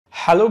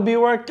Hello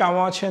viewer,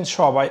 কেমন আছেন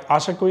সবাই?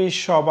 আশা করি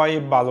সবাই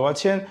ভালো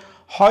আছেন।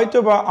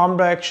 হয়তোবা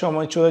আমরা এক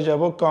সময় চলে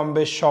যাব, কম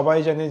বেশ সবাই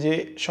জানি যে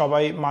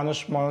সবাই মানুষ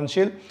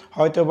মরণশীল।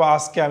 হয়তোবা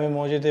আজকে আমি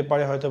মরে যেতে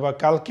পারি, হয়তোবা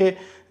কালকে।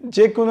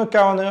 যে কোনো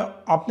কারণে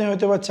আপনি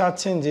হয়তোবা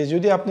চাচ্ছেন যে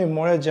যদি আপনি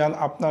মরে যান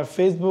আপনার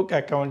ফেসবুক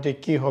অ্যাকাউন্টে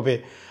কি হবে।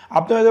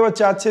 আপনি হয়তোবা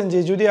চাচ্ছেন যে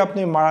যদি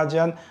আপনি মারা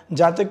যান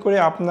যাতে করে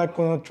আপনার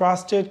কোনো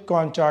ট্রাস্টেড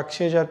কন্ট্যাক্ট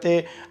সে যাতে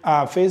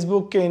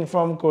ফেসবুককে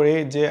ইনফর্ম করে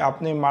যে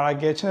আপনি মারা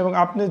গিয়েছেন, এবং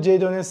আপনি যে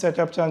ধরনের সেট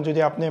আপ চান যদি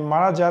আপনি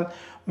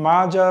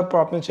মারা যাওয়ার পর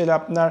আপনি চাইলে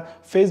আপনার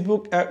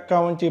ফেসবুক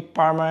অ্যাকাউন্টটি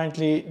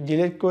পার্মানেন্টলি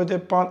ডিলিট করতে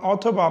পারেন,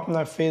 অথবা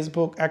আপনার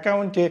ফেসবুক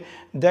অ্যাকাউন্টে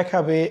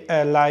দেখাবে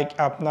লাইক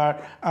আপনার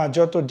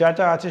যত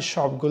ডাটা আছে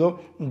সবগুলো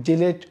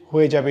ডিলিট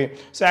হয়ে যাবে।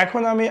 সো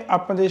এখন আমি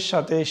আপনাদের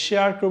সাথে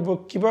শেয়ার করব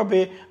কিভাবে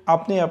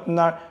আপনি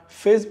আপনার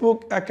ফেসবুক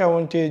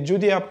অ্যাকাউন্টে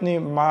যদি আপনি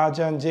মারা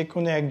যান যে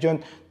কোনো একজন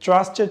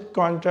ট্রাস্টেড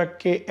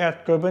কন্ট্যাক্টকে অ্যাড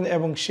করবেন,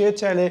 এবং সে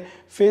চাইলে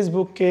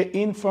ফেসবুককে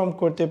ইনফর্ম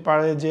করতে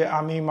পারে যে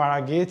আমি মারা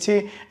গিয়েছি,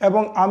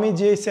 এবং আমি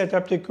যে সেট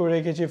আপটি করে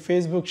রেখেছি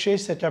ফেসবুক সেই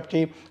সেট আপটি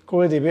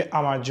করে দেবে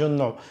আমার জন্য।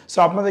 সো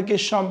আপনাদেরকে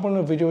সম্পূর্ণ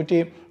ভিডিওটি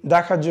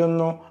দেখার জন্য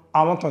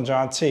আমন্ত্রণ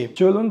জানাচ্ছি।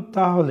 চলুন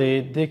তাহলে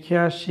দেখে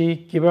আসি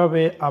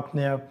কিভাবে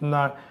আপনি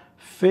আপনার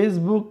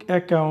ফেসবুক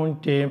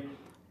অ্যাকাউন্টে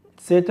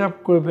সেট আপ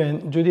করবেন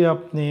যদি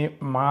আপনি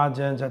মারা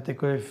যান, যাতে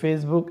করে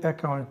ফেসবুক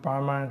অ্যাকাউন্ট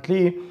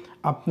পার্মানেন্টলি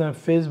আপনার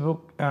ফেসবুক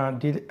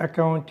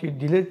অ্যাকাউন্টটি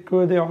ডিলিট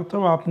করে দেয়,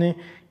 অথবা আপনি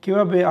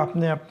কীভাবে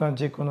আপনি আপনার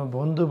যে কোনো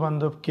বন্ধু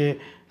বান্ধবকে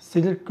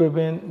সিলেক্ট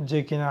করবেন যে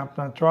কিনা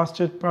আপনার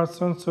trusted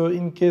person. So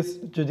in case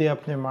যদি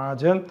আপনি মারা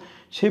যান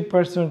সেই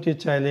পারসনটি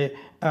চাইলে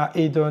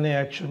এই ধরনের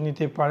অ্যাকশন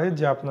নিতে পারে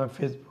যে আপনার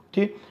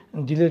ফেসবুকটি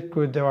ডিলিট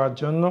করে দেওয়ার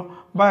জন্য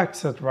বা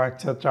এক্সেট্রা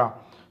এক্সেট্রা।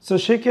 সো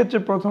সেক্ষেত্রে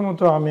প্রথমত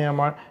আমি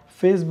আমার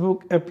ফেসবুক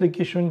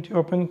অ্যাপ্লিকেশনটি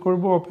ওপেন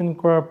করব। ওপেন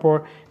করার পর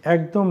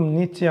একদম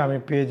নিচে আমি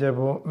পেয়ে যাব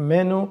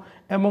মেনু,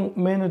 এবং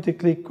মেনুতে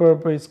ক্লিক করার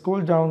পর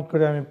স্ক্রল ডাউন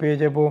করে আমি পেয়ে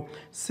যাব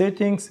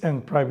সেটিংস অ্যান্ড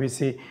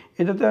প্রাইভেসি।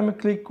 এটাতে আমি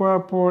ক্লিক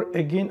করার পর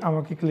এগেইন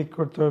আমাকে ক্লিক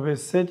করতে হবে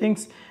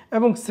সেটিংস,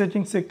 এবং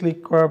সেটিংসে ক্লিক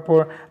করার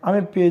পর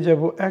আমি পেয়ে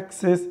যাব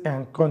অ্যাক্সেস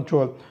অ্যান্ড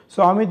কন্ট্রোল। সো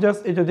আমি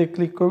জাস্ট এটাতে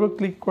ক্লিক করব।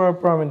 ক্লিক করার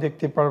পর আমি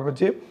দেখতে পারবো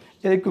যে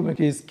এরকম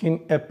একটি স্ক্রিন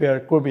অ্যাপিয়ার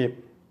করবে।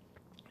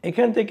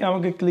 এখান থেকে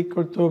আমাকে ক্লিক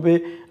করতে হবে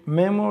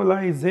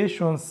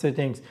মেমোরাইজেশন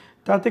সেটিংস।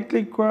 তাতে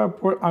ক্লিক করার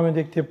পর আমি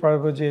দেখতে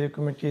পারবো যে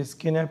এরকম একটি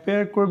স্ক্রিন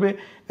অ্যাপিয়ার করবে,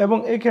 এবং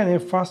এখানে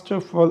ফার্স্ট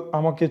অফ অল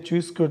আমাকে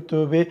চুজ করতে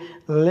হবে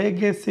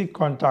লেগেসি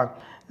কন্ট্যাক্ট।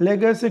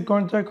 লেগেসি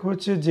কন্ট্যাক্ট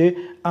হচ্ছে যে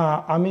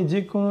আমি যে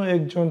কোনো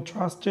একজন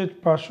ট্রাস্টেড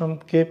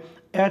পারসনকে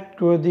অ্যাড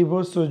করে দিব।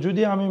 সো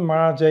যদি আমি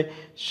মারা যাই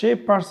সেই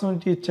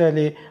পারসনটি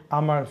চাইলে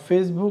আমার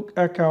ফেসবুক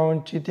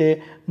অ্যাকাউন্টটিতে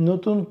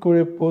নতুন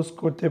করে পোস্ট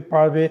করতে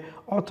পারবে,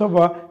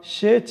 অথবা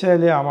সে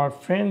চাইলে আমার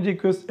ফ্রেন্ড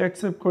রিকোয়েস্ট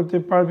অ্যাকসেপ্ট করতে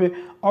পারবে,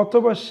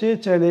 অথবা সে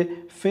চাইলে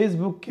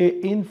ফেসবুককে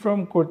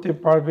ইনফর্ম করতে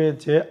পারবে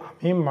যে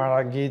আমি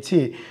মারা গিয়েছি।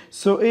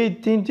 সো এই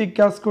তিনটি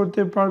কাজ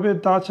করতে পারবে।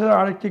 তাছাড়া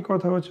আরেকটি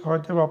কথা হচ্ছে,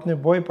 হয়তো আপনি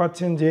ভয়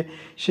পাচ্ছেন যে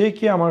সে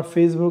কি আমার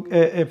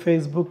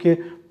ফেসবুকে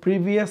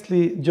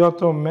প্রিভিয়াসলি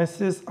যত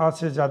মেসেজ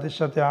আছে যাদের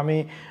সাথে আমি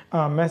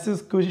মেসেজ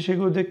করেছি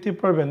সেগুলো দেখতে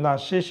পারবে না,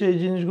 সে সেই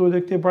জিনিসগুলো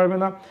দেখতে পারবে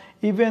না।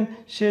 ইভেন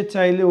সে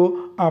চাইলেও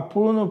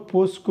পুরনো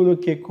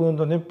পোস্টগুলোকে কোনো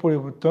ধরনের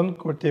পরিবর্তন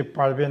করতে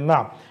পারবে না।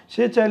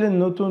 সে চাইলে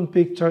নতুন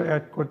পিকচার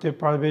অ্যাড করতে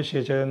পারবে, সে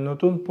চাইলে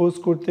নতুন পোস্ট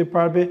করতে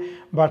পারবে,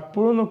 বাট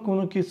পুরনো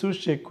কোনো কিছু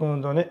সে কোনো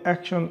ধরনের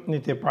অ্যাকশন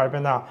নিতে পারবে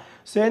না।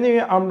 সো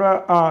এনিওয়ে আমরা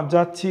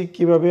যাচ্ছি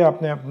কিভাবে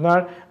আপনি আপনার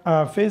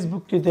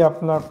ফেসবুকটিতে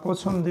আপনার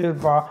পছন্দের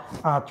বা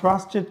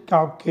ট্রাস্টেড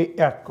কাউকে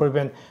অ্যাড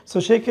করবেন। সো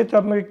সেই ক্ষেত্রে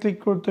আপনাকে ক্লিক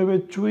করতে হবে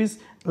চুইস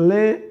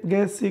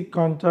লেগেসি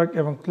কন্ট্যাক্ট,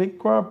 এবং ক্লিক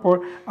করার পর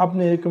আপনি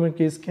এরকম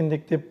একটি স্ক্রিন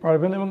দেখতে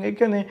পারবেন, এবং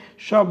এখানে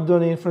সব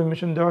ধরনের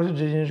ইনফরমেশন দেওয়া আছে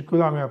যে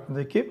জিনিসগুলো আমি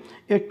আপনাদেরকে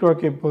একটু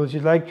আগে বলেছি,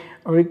 like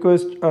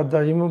request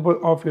the removal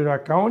of your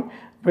account,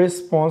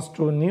 response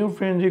to new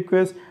friend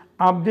request,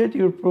 update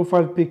your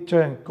profile picture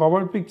and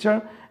cover picture,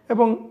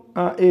 এবং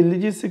এই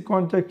লেগেসি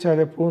কন্ট্যাক্ট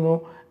চাইলে পুরনো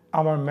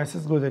আমার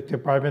মেসেজগুলো দেখতে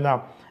পারবে না।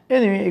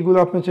 এনিওয়ে এগুলো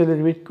আপনি চাইলে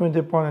রিড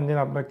করতে পারেন, দেন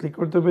আপনার ক্লিক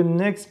করতে হবে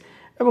নেক্সট,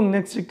 এবং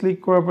নেক্সটে ক্লিক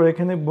করার পর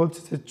এখানে বলছে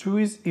যে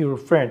চুইজ ইউর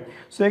ফ্রেন্ড।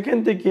 সো এখান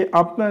থেকে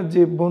আপনার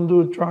যে বন্ধু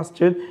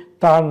ট্রাস্টেড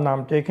তার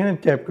নামটা এখানে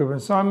ট্যাপ করবেন।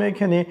 সো আমি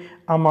এখানে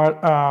আমার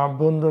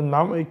বন্ধুর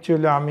নাম,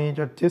 অ্যাকচুয়ালি আমি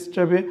এটা টেস্ট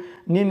ট্যাবে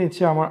নিয়ে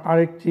নিচ্ছি আমার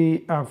আরেকটি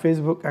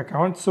ফেসবুক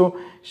অ্যাকাউন্ট। সো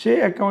সেই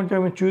অ্যাকাউন্টে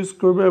আমি চুজ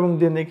করবো, এবং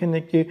দেন এখানে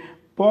একটি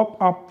পপ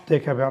আপ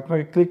দেখাবে,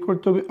 আপনাকে ক্লিক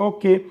করতে হবে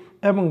ওকে,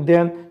 এবং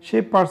দেন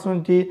সেই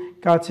পার্সনটির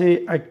কাছে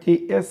একটি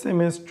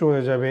SMS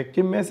চলে যাবে, একটি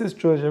মেসেজ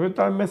চলে যাবে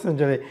তার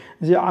মেসেঞ্জারে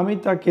যে আমি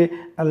তাকে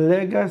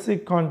লেগাসি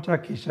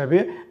কন্ট্যাক্ট হিসাবে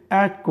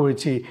অ্যাড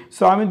করেছি।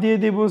 সো আমি দিয়ে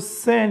দেব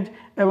সেন্ড,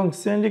 এবং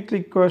সেন্ডে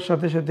ক্লিক করার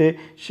সাথে সাথে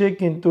সে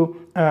কিন্তু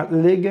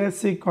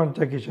লেগাসি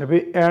কন্ট্যাক্ট হিসাবে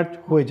অ্যাড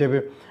হয়ে যাবে।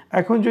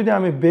 এখন যদি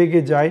আমি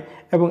ব্যাগে যাই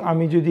এবং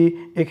আমি যদি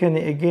এখানে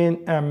এগেইন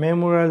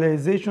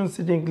মেমোরালাইজেশন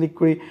সেটিং ক্লিক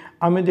করি,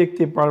 আমি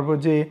দেখতে পারবো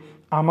যে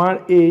আমার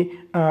এই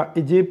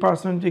যে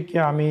পার্সনটিকে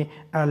আমি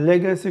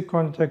লেগাসি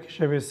কন্ট্যাক্ট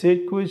হিসেবে সেট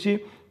করেছি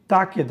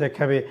তাকে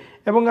দেখাবে।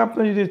 এবং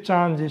আপনি যদি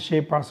চান যে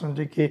সেই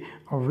পার্সনটিকে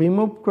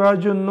রিমুভ করার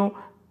জন্য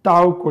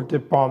তাও করতে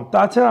পারেন।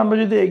 তাছাড়া আমরা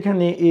যদি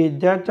এখানে এই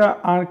ডাটা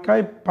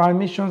আর্কাইভ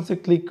পারমিশনসে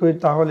ক্লিক করি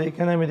তাহলে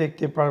এখানে আমি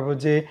দেখতে পারবো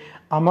যে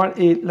আমার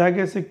এই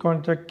লেগেসি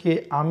কন্ট্রাক্টকে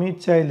আমি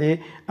চাইলে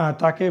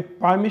তাকে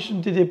পারমিশন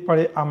দিতে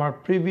পারে আমার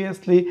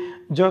প্রিভিয়াসলি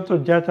যত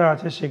ডাটা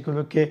আছে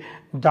সেগুলোকে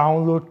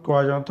ডাউনলোড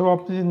করার জন্য। অথবা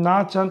আপনি যদি না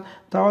চান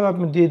তাহলে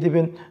আপনি দিয়ে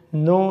দেবেন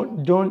নো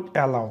ডোন্ট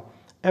অ্যালাউ।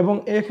 এবং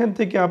এখান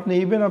থেকে আপনি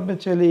আপনি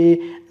চাইলে এই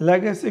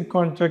লেগেসি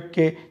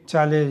কন্ট্রাক্টকে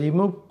চাইলে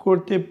রিমুভ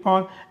করতে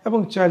পারেন এবং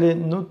চাইলে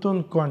নতুন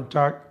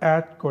কন্ট্রাক্ট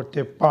অ্যাড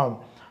করতে পারেন।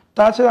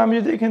 তাছাড়া আমি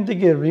যদি এখান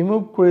থেকে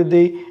রিমুভ করে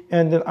দিই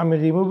অ্যান্ড দেন আমি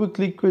রিমুভে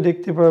ক্লিক করে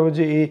দেখতে পারবো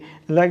যে এই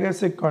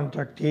লেগেসি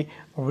কন্ট্রাক্টটি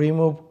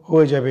রিমুভ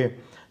হয়ে যাবে।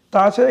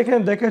 তাছাড়া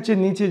এখানে দেখাচ্ছে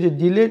নিচে যে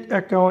delete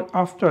account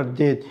after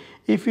date.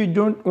 If you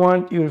don't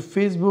want your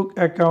Facebook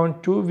account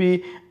to be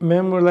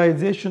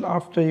memorialization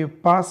after you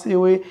pass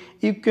away,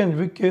 you can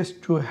request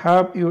to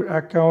have your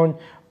account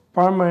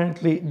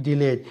permanently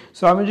delete.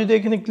 So আমি যদি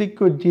এখানে ক্লিক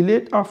করি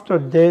delete after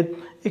death,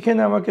 এখানে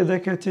আমাকে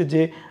দেখাচ্ছে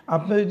যে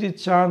আপনি যদি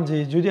চান যে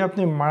যদি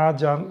আপনি মারা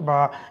যান বা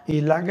এই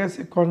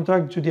লেগেসি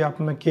কন্ট্রাক্ট যদি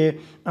আপনাকে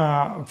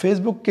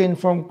ফেসবুককে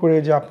ইনফর্ম করে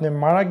যে আপনি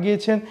মারা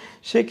গিয়েছেন,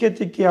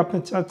 সেক্ষেত্রে কি আপনি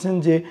চাচ্ছেন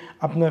যে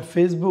আপনার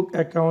ফেসবুক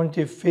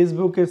অ্যাকাউন্টটি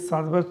ফেসবুকের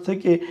সার্ভার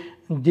থেকে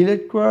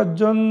ডিলিট করার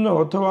জন্য,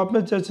 অথবা আপনি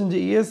চাচ্ছেন যে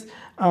ইয়েস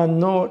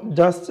নো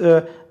জাস্ট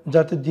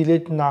যাতে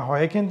ডিলিট না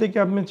হয়। এখান থেকে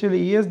আপনি চাইলে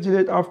ইয়েস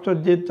ডিলিট আফটার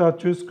ডেট তা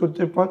চুজ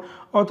করতে পারেন,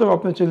 অথবা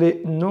আপনি চাইলে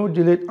নো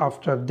ডিলিট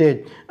আফটার ডেট।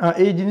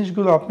 এই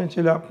জিনিসগুলো আপনি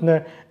চাইলে আপনার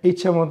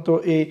ইচ্ছা মতো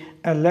এই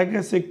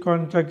লেগেসি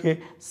কন্ট্রাক্টকে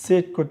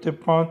সেট করতে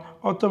পারেন,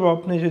 অথবা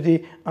আপনি যদি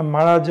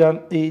মারা যান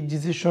এই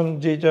ডিসিশন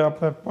যেটা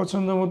আপনার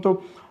পছন্দ মতো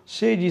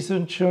সেই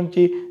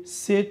ডিসিশনটি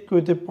সেট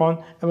করতে পারেন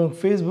এবং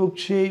ফেসবুক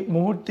সেই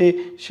মুহূর্তে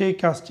সেই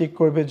কাজটি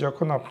করবে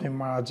যখন আপনি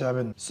মারা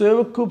যাবেন। সো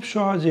এবার খুব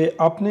সহজে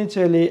আপনি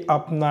চাইলে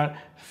আপনার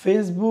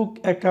ফেসবুক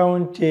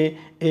অ্যাকাউন্টে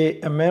এই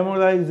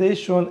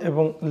মেমোরাইজেশন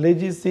এবং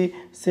লেগেসি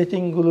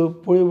সেটিংগুলো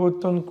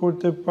পরিবর্তন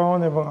করতে পারেন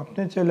এবং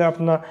আপনি চাইলে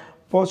আপনার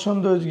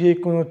পছন্দের যে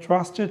কোনো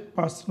ট্রাস্টেড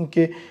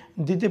পার্সনকে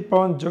দিতে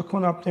পারেন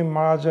যখন আপনি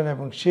মারা যান,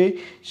 এবং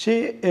সেই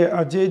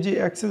যে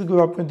অ্যাক্সেসগুলো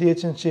আপনি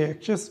দিয়েছেন সেই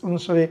অ্যাক্সেস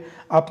অনুসারে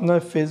আপনার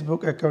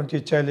ফেসবুক অ্যাকাউন্টটি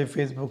চাইলে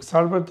ফেসবুক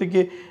সার্ভার থেকে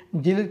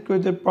ডিলিট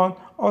করতে পারেন,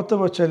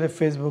 অথবা চাইলে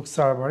ফেসবুক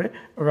সার্ভারে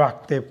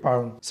রাখতে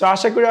পারেন। সো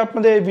আশা করি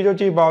আপনাদের এই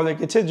ভিডিওটি ভালো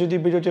লেগেছে। যদি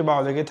ভিডিওটি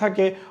ভালো লেগে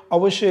থাকে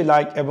অবশ্যই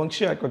লাইক এবং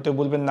শেয়ার করতে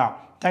ভুলবেন না।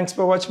 Thanks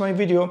for watching my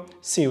video.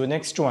 C you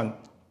next one.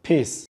 Piece.